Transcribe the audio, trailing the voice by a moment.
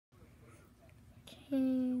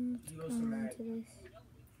Okay, let's go into this.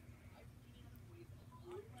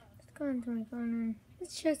 Let's go into my phone.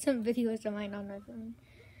 Let's show some videos of mine on my phone.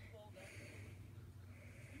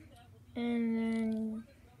 And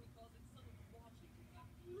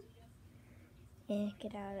then,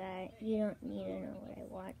 get out of that. You don't need to know what I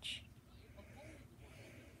watch.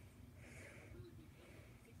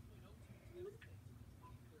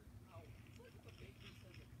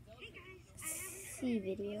 See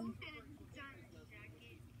video.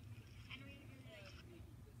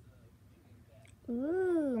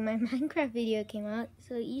 Ooh, my Minecraft video came out,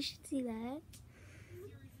 so you should see that.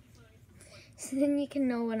 So then you can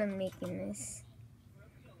know when I'm making this.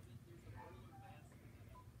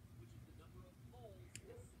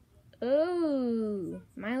 Oh,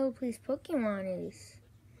 Milo Plays Pokemon is.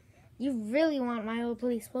 You really want Milo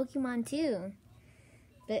Plays Pokemon too.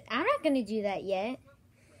 But I'm not going to do that yet.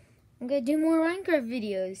 I'm going to do more Minecraft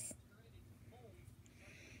videos.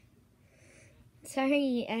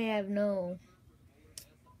 Sorry, I have no...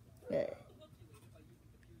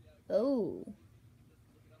 oh.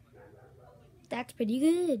 That's pretty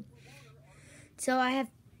good. So I have...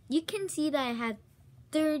 You can see that I had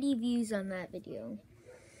 30 views on that video.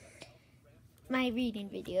 My reading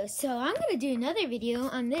video. So I'm going to do another video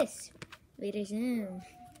on this. Later soon.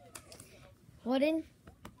 Warden,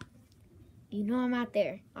 you know I'm out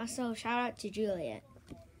there. Also, shout out to Juliet.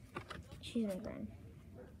 She's my friend.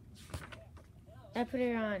 I put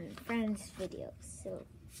her on friends videos. So,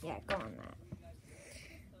 yeah, go on that.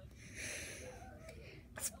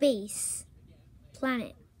 Space.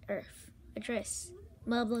 Planet. Earth. Address.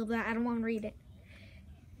 Blah, blah, blah. I don't want to read it.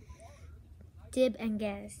 Dib and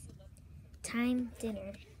gas. Time,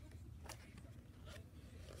 dinner.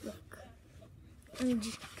 Look.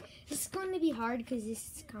 This is going to be hard because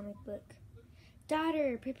this is a comic book.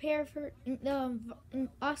 Daughter, prepare for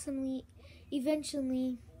awesomely,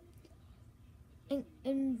 eventually,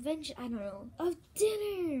 invention, I don't know, of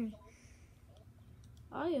dinner.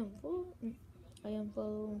 I am full.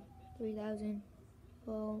 3,000.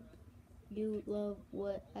 Hope you love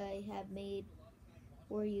what I have made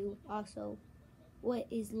for you. Also, what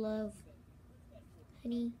is love?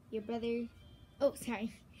 Honey, your brother. Oh,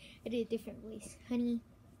 sorry. I did a different voice. Honey,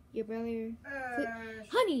 your brother.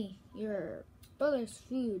 Honey, your brother's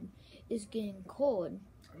food is getting cold.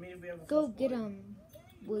 Go get him.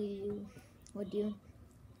 Would you?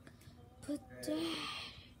 But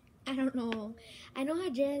I don't know. I know how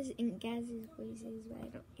Jazz and Gaz's voice is, but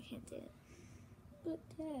I can't do it. But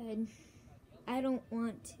Dad, I don't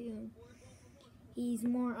want to. He's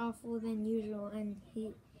more awful than usual, and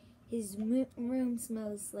his room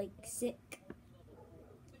smells like sick.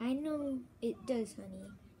 I know it does, honey.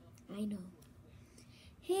 I know.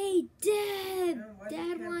 Hey, Dad!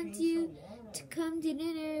 Dad wants you to come to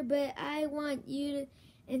dinner, but I want you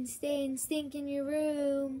to stay and stink in your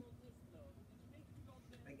room.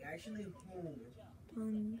 Like, actually,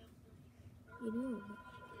 home. You know.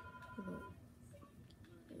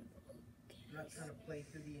 I'm not trying to play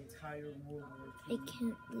through the entire World War II. I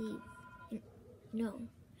can't leave. No,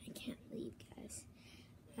 I can't leave, guys.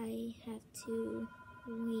 I have to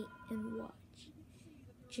wait and watch.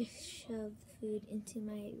 Just shove food into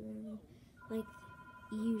my room like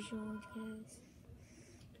usual, guys.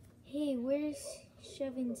 Hey, where's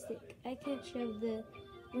shoving stick? I can't shove the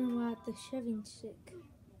room without the shoving stick.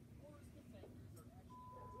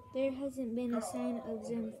 There hasn't been a sign of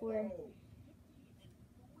them for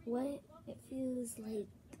what? It feels like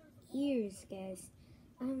years, guys.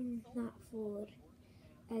 I'm not fooled.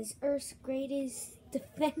 As Earth's greatest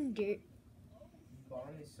defender,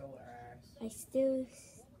 Bomb is so ass. I still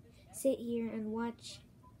sit here and watch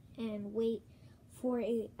and wait for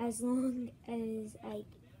it as long as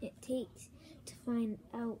it takes to find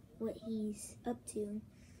out what he's up to.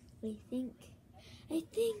 I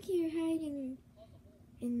think you're hiding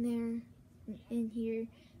in here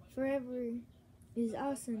forever is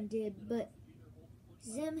awesome, Dib, but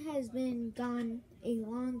Zim has been gone a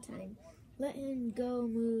long time. Let him go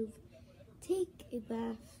move. Take a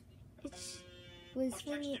bath. It was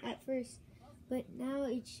funny at first, but now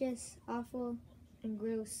it's just awful and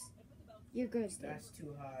gross. You're gross, Dib. That's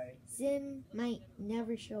too high. Zim might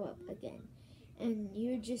never show up again, and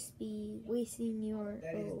you'd just be wasting your...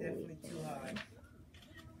 That is definitely too high.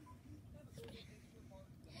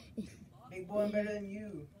 Big boy, I'm better than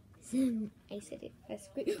you. Zim, I said it. That's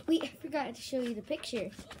great. Wait, I forgot to show you the picture.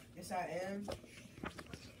 Yes, I am.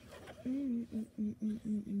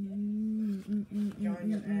 John,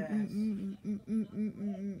 your ass.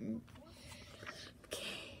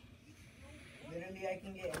 Okay. Literally, I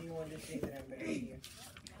can get anyone to say that I'm better than you.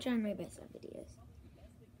 Trying my best at videos.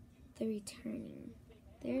 The returning.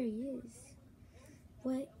 There he is.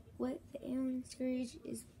 What? The alien scourge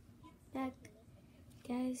is back,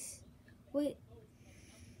 guys. What?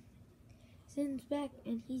 Zim's back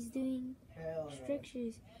and he's doing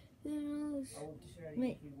structures. Who knows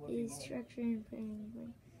what is structure and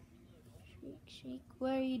planning? Shriek,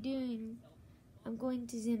 what are you doing? I'm going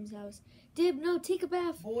to Zim's house. Dib, no, take a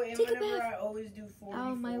bath. Boy, take a bath. I always do 44,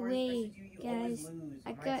 Out of my way, you guys. lose.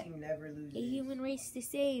 I My got team never loses. a human race to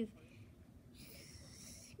save.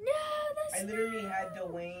 No, that's I literally had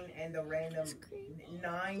Dwayne and the random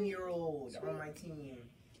 9-year-old on my team.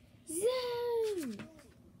 Zim!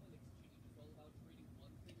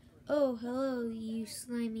 Oh, hello, you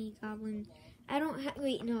slimy goblin. I don't have.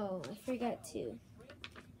 Wait, no, I forgot to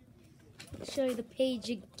show you the page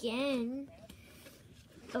again.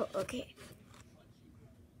 Oh, okay.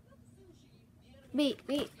 Wait.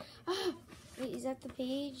 Ah, wait, is that the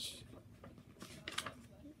page?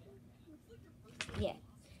 Yeah,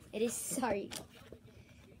 it is. Sorry.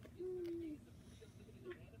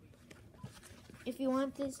 If you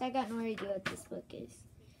want this, I got no idea what this book is.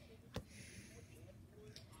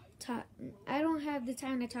 I don't have the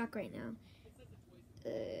time to talk right now.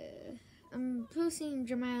 I'm posting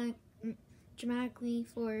dramatically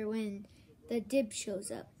for when the Dib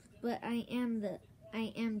shows up, but I am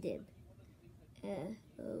Dib.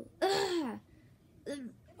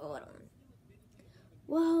 Hold on.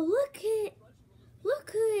 Well, look who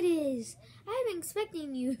it is. I've been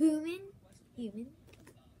expecting you, human.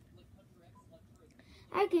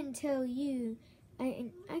 I can tell you.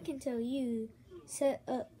 Set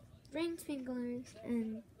up rain sprinklers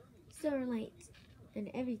and starlights and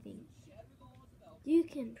everything. You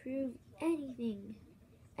can prove anything.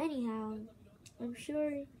 Anyhow, I'm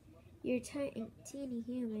sure your teeny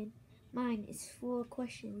human mind is full of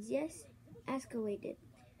questions. Yes? Ask away, Dib.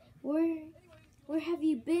 Where have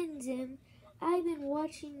you been, Zim? I've been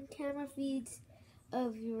watching camera feeds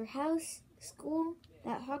of your house, school,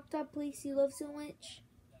 that hot dog place you love so much.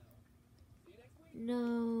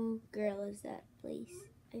 No girl loves that place.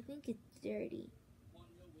 I think it's dirty.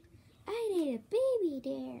 I did a baby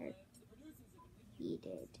there. He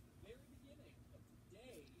did.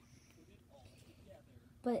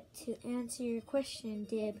 But to answer your question,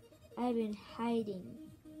 Dib, I've been hiding,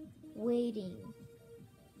 waiting.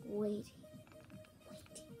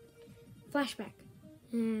 Flashback.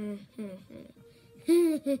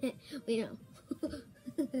 Wait, no.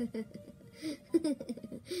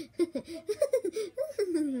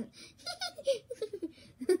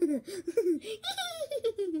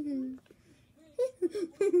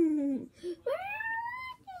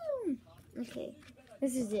 Okay,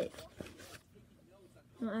 this is it.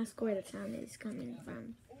 I'll ask where the sound is coming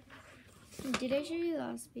from. Did I show you the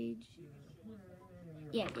last page?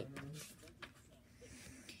 Yeah, I did.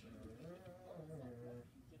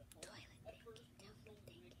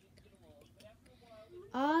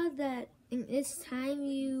 All that in this time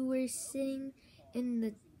you were sitting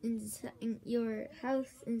in your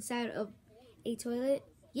house inside of a toilet?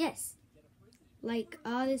 Yes. Like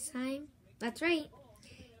all this time? That's right.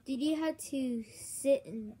 Did you have to sit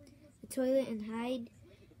in the toilet and hide?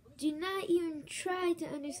 Do not even try to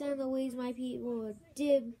understand the ways my people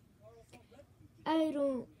Dib. I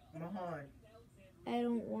don't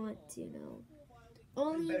want to know.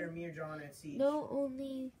 Only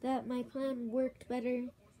that my plan worked better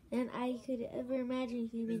than I could ever imagine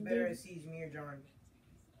human being.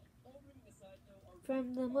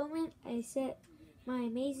 From the moment I set my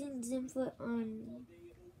amazing Zimfoot on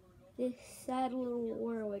this sad little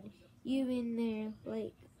world, you've been there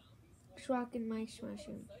like rocking my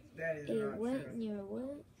smashing. What in your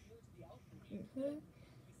what?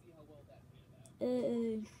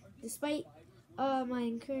 Despite all my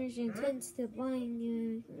encouraging attempts to blind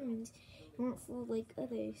you humans, you weren't fooled like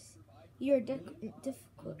others. You're difficult,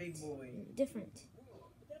 different,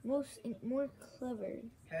 more clever.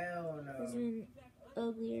 Hell no. Even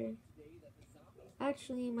uglier.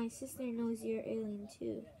 Actually, my sister knows you're alien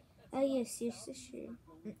too. Ah, yes, your sister.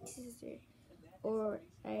 Or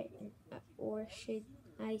should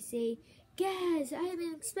I say, Gaz, I've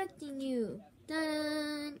been expecting you.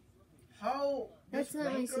 Dun. How? That's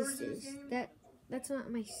not my sister's. That's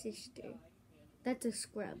not my sister. That's a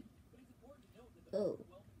scrub. Oh.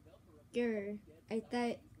 Grr. I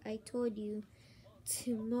thought I told you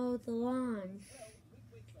to mow the lawn.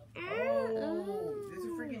 Oh. There's a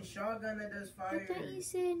freaking shotgun that does fire. I thought you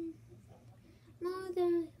said mow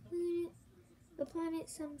the planet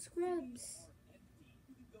some scrubs.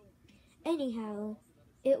 Anyhow,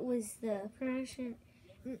 it was the version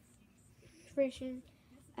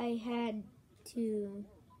I had to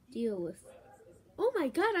deal with. Oh my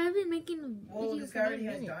god, I've been making Well, videos this for guy 9 already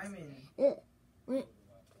has minutes. diamonds.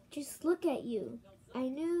 Just look at you. I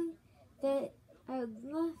knew that I would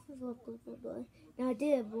love blah, blah, blah, blah. Now I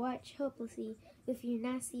did watch hopelessly with your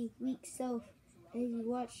nasty, weak self as you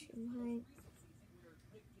watch my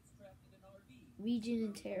region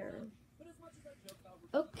in terror.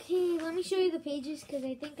 Okay, let me show you the pages because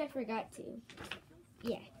I think I forgot to.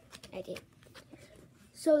 Yeah, I did.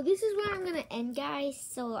 So this is where I'm going to end, guys.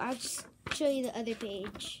 So I'll just show you the other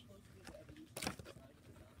page.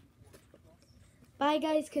 Bye,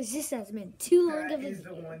 guys, because this has been too long of a... That is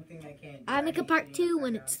the one thing I can't do. I'll make a part 2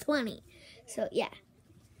 when it's 20. So, yeah.